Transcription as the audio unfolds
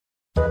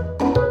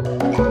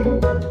Hi,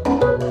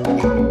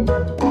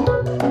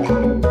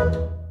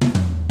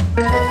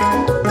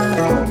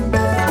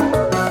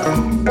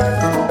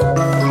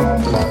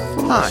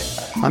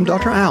 I'm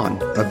Dr.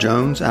 Allen of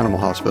Jones Animal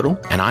Hospital.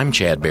 And I'm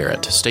Chad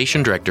Barrett,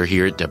 Station Director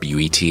here at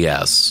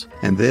WETS.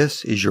 And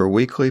this is your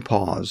Weekly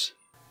Pause.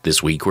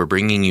 This week we're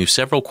bringing you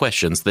several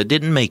questions that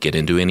didn't make it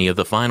into any of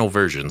the final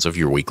versions of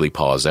your Weekly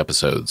Pause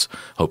episodes.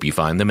 Hope you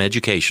find them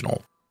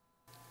educational.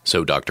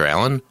 So, Dr.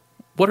 Allen,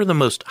 what are the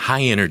most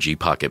high-energy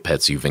pocket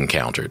pets you've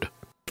encountered?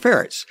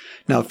 Ferrets.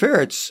 Now,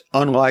 ferrets,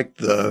 unlike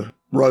the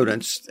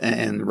rodents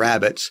and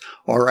rabbits,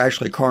 are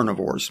actually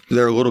carnivores.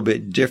 They're a little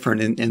bit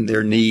different in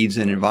their needs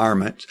and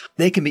environments.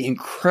 They can be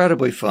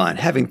incredibly fun.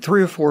 Having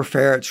 3 or 4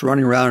 ferrets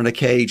running around in a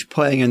cage,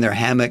 playing in their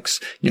hammocks,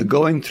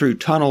 going through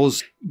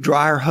tunnels,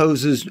 dryer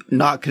hoses,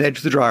 not connected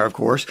to the dryer, of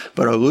course,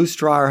 but a loose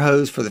dryer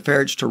hose for the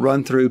ferrets to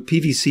run through,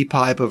 PVC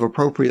pipe of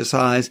appropriate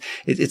size.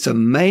 It's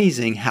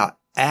amazing how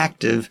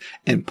active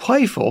and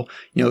playful,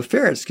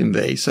 ferrets can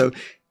be. So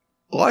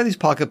a lot of these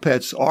pocket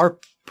pets are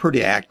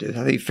pretty active.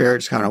 I think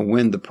ferrets kind of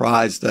win the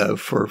prize, though,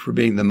 for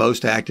being the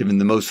most active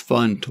and the most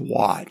fun to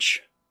watch.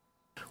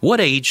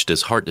 What age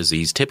does heart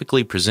disease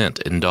typically present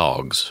in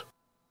dogs?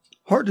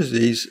 Heart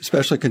disease,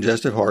 especially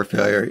congestive heart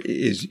failure,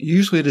 is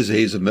usually a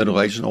disease of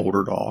middle-aged and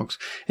older dogs.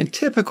 And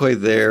typically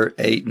they're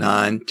 8,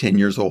 9, 10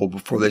 years old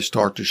before they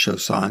start to show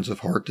signs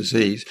of heart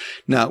disease.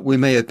 Now, we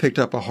may have picked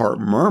up a heart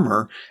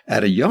murmur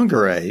at a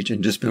younger age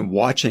and just been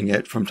watching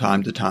it from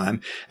time to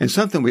time. And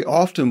something we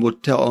often will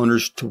tell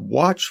owners to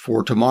watch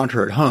for, to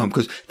monitor at home.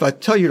 Because if I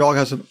tell your dog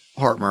has a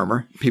heart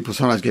murmur, people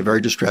sometimes get very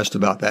distressed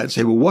about that and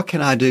say, well, what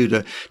can I do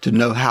to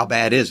know how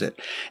bad is it?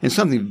 And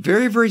something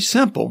very, very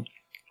simple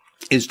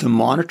is to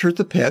monitor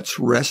the pet's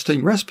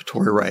resting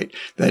respiratory rate.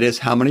 That is,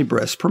 how many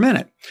breaths per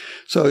minute.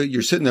 So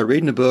you're sitting there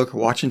reading a book or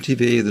watching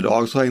TV, the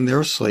dog's laying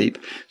there asleep.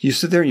 You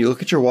sit there and you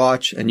look at your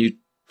watch and you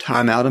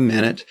time out a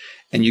minute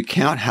and you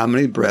count how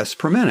many breaths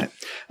per minute.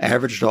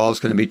 Average dog is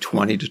going to be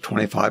 20 to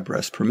 25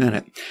 breaths per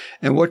minute.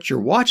 And what you're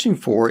watching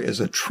for is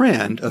a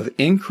trend of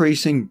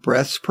increasing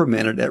breaths per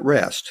minute at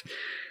rest.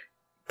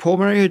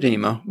 Pulmonary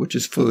edema, which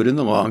is fluid in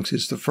the lungs,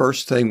 is the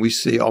first thing we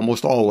see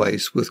almost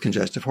always with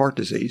congestive heart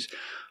disease.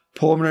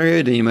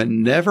 Pulmonary edema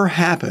never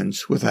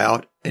happens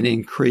without an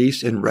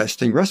increase in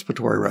resting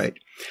respiratory rate.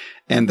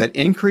 And that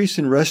increase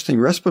in resting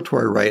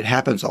respiratory rate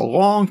happens a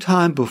long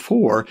time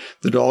before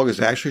the dog is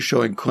actually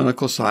showing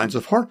clinical signs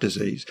of heart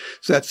disease.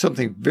 So that's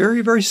something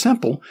very, very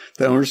simple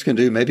that owners can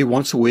do maybe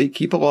once a week,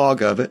 keep a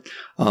log of it,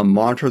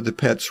 monitor the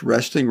pet's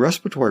resting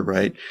respiratory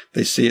rate.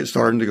 They see it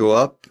starting to go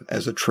up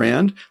as a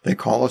trend. They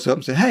call us up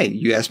and say, hey,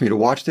 you asked me to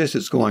watch this.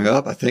 It's going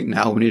up. I think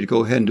now we need to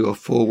go ahead and do a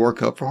full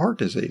workup for heart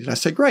disease. And I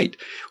say, great.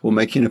 We'll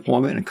make you an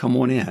appointment and come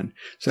on in.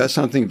 So that's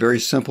something very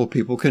simple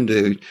people can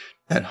do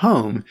at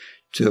home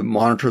to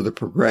monitor the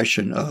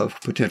progression of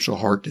potential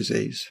heart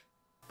disease.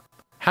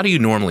 How do you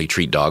normally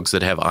treat dogs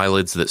that have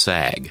eyelids that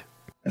sag?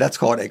 That's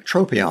called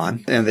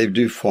ectropion, and they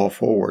do fall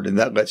forward, and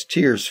that lets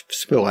tears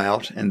spill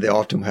out, and they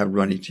often have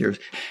runny tears.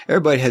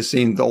 Everybody has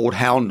seen the old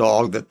hound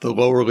dog that the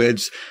lower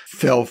lids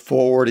fell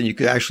forward, and you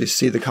could actually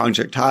see the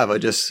conjunctiva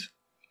just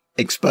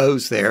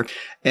exposed there.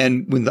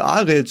 And when the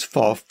eyelids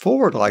fall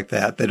forward like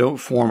that, they don't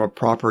form a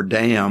proper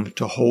dam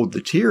to hold the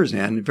tears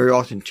in. Very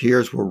often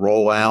tears will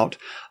roll out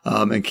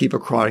and keep a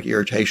chronic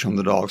irritation on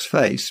the dog's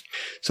face.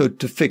 So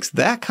to fix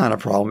that kind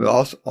of problem, we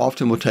also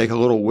often will take a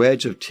little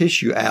wedge of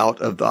tissue out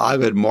of the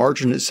eyelid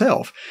margin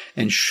itself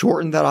and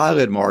shorten that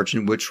eyelid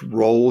margin, which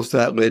rolls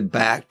that lid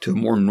back to a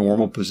more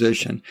normal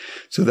position.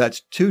 So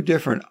that's 2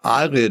 different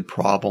eyelid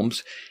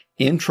problems: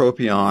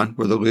 entropion,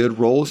 where the lid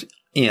rolls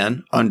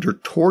in under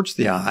towards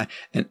the eye,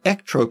 and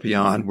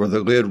ectropion, where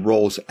the lid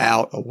rolls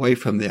out away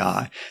from the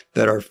eye,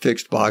 that are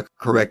fixed by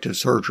corrective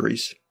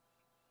surgeries.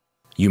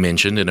 You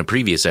mentioned in a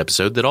previous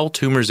episode that all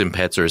tumors in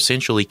pets are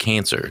essentially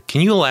cancer. Can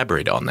you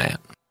elaborate on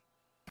that?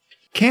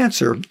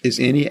 Cancer is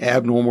any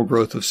abnormal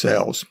growth of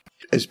cells.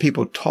 As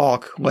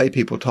lay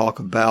people talk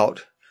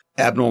about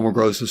abnormal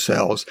growth of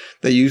cells,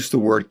 they use the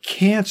word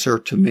cancer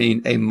to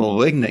mean a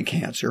malignant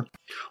cancer,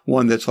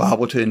 one that's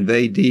liable to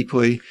invade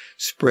deeply,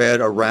 spread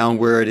around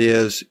where it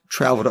is,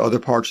 travel to other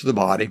parts of the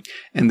body.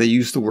 And they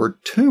use the word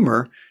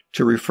tumor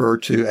to refer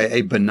to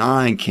a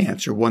benign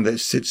cancer, one that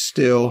sits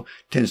still,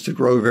 tends to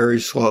grow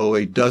very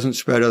slowly, doesn't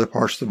spread to other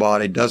parts of the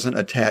body, doesn't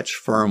attach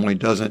firmly,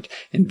 doesn't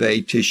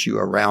invade tissue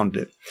around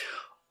it.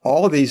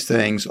 All of these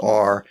things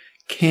are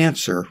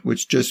cancer,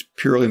 which just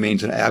purely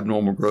means an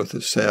abnormal growth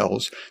of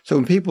cells. So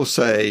when people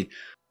say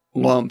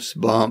lumps,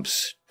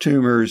 bumps,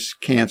 tumors,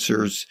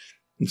 cancers,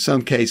 in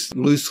some cases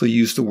loosely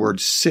use the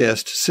word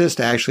cyst. Cyst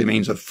actually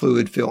means a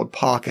fluid-filled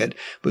pocket,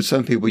 but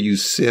some people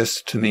use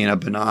cyst to mean a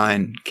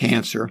benign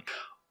cancer.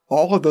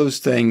 All of those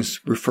things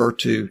refer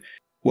to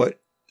what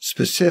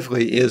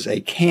specifically is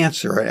a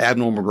cancer, an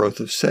abnormal growth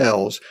of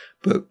cells,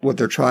 but what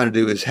they're trying to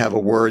do is have a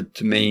word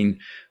to mean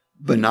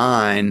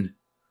benign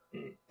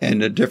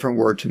and a different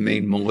word to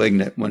mean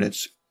malignant when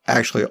it's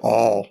actually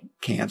all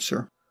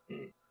cancer.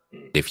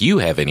 If you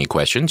have any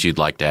questions you'd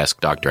like to ask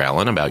Dr.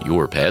 Allen about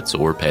your pets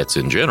or pets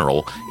in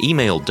general,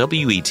 email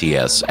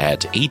wets@etsu.edu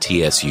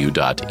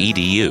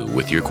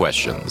with your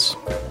questions.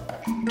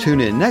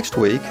 Tune in next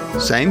week,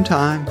 same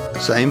time,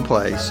 same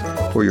place,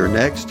 for your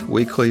next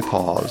Weekly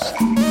Pause.